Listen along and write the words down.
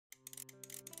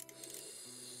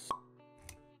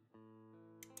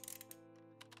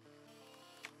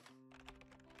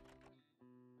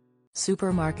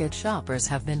Supermarket shoppers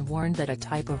have been warned that a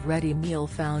type of ready meal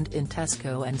found in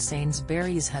Tesco and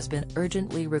Sainsbury's has been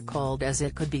urgently recalled as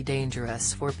it could be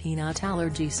dangerous for peanut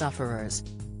allergy sufferers.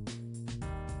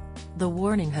 The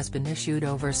warning has been issued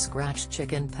over scratch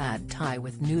chicken pad thai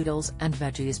with noodles and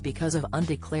veggies because of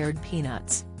undeclared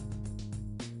peanuts.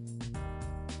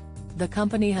 The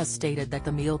company has stated that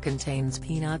the meal contains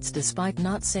peanuts despite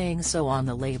not saying so on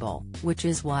the label, which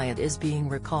is why it is being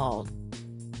recalled.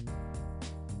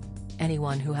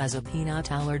 Anyone who has a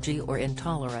peanut allergy or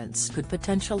intolerance could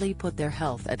potentially put their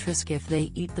health at risk if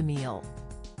they eat the meal.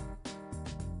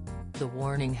 The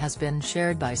warning has been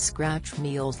shared by Scratch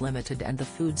Meals Limited and the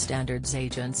Food Standards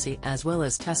Agency as well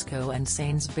as Tesco and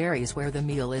Sainsbury's where the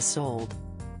meal is sold.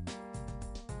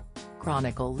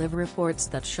 Chronicle Live reports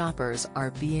that shoppers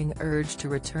are being urged to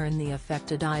return the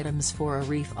affected items for a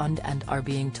refund and are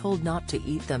being told not to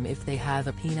eat them if they have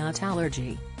a peanut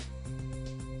allergy.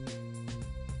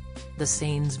 The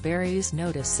Sainsbury's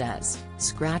notice says,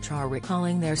 Scratch are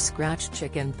recalling their Scratch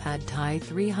Chicken Pad Thai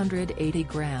 380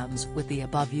 grams with the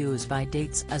above use-by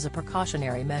dates as a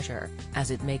precautionary measure,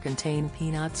 as it may contain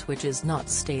peanuts which is not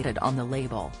stated on the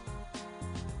label.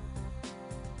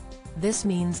 This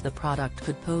means the product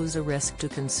could pose a risk to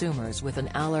consumers with an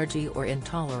allergy or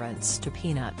intolerance to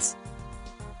peanuts.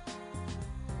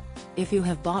 If you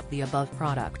have bought the above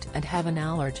product and have an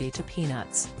allergy to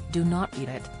peanuts, do not eat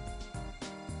it.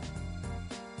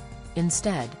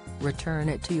 Instead, return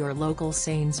it to your local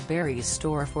Sainsbury's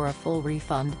store for a full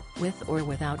refund, with or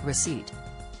without receipt.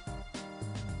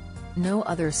 No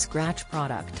other Scratch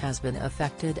product has been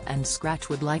affected and Scratch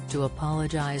would like to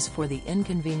apologize for the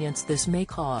inconvenience this may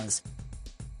cause.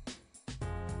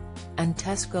 And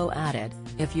Tesco added,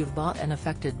 if you've bought an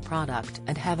affected product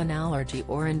and have an allergy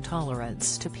or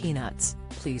intolerance to peanuts,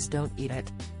 please don't eat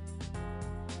it.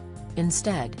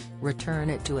 Instead, return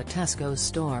it to a Tesco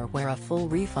store where a full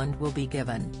refund will be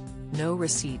given. No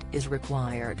receipt is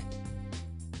required.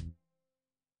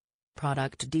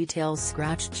 Product details: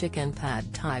 Scratch Chicken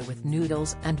Pad Thai with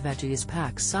noodles and veggies,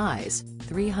 pack size,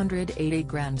 380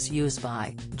 grams, used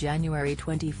by January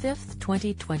 25,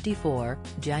 2024,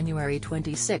 January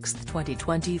 26,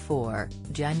 2024,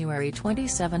 January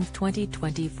 27,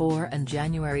 2024 and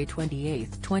January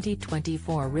 28,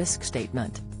 2024. Risk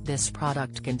statement: this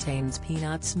product contains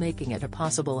peanuts, making it a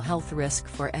possible health risk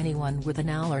for anyone with an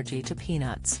allergy to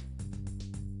peanuts.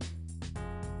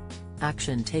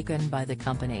 Action taken by the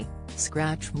company.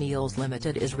 Scratch Meals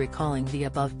Limited is recalling the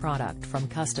above product from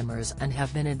customers and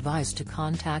have been advised to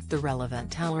contact the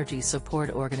relevant allergy support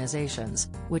organizations,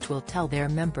 which will tell their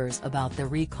members about the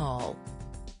recall.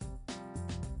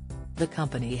 The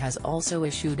company has also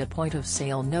issued a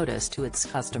point-of-sale notice to its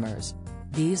customers.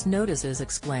 These notices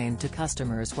explain to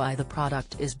customers why the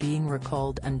product is being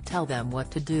recalled and tell them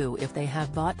what to do if they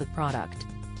have bought the product.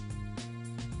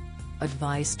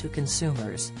 Advice to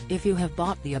consumers: if you have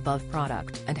bought the above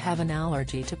product and have an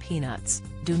allergy to peanuts,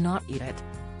 do not eat it.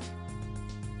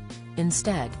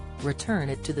 Instead, return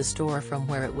it to the store from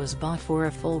where it was bought for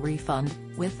a full refund,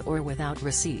 with or without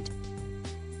receipt.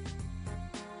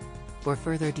 For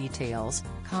further details,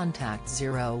 contact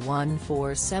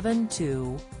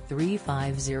 01472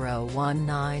 350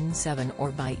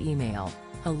 or by email,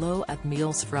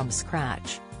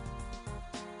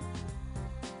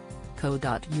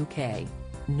 hello@mealsfromscratch.co.uk.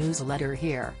 Newsletter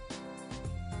here.